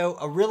check out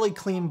a really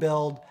clean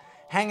build,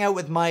 hang out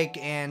with Mike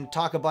and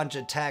talk a bunch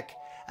of tech,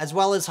 as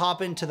well as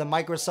hop into the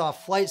Microsoft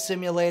Flight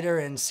Simulator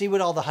and see what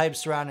all the hype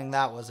surrounding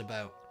that was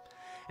about.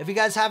 If you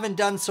guys haven't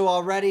done so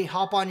already,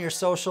 hop on your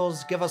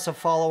socials, give us a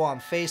follow on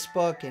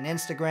Facebook and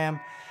Instagram,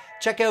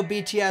 check out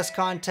BTS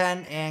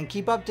content, and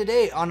keep up to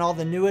date on all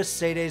the newest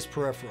SADES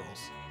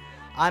peripherals.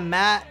 I'm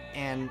Matt,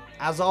 and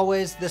as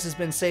always, this has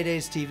been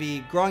SADES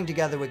TV, growing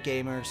together with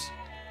gamers.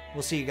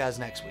 We'll see you guys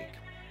next week.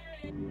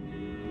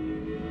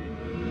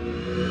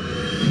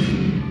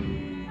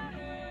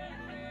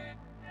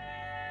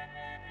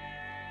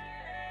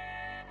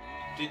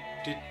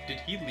 Did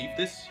he leave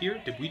this here?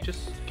 Did we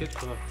just get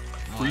a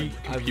free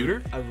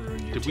computer? I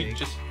ruined your Did we take.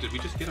 just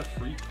get a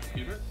free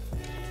computer?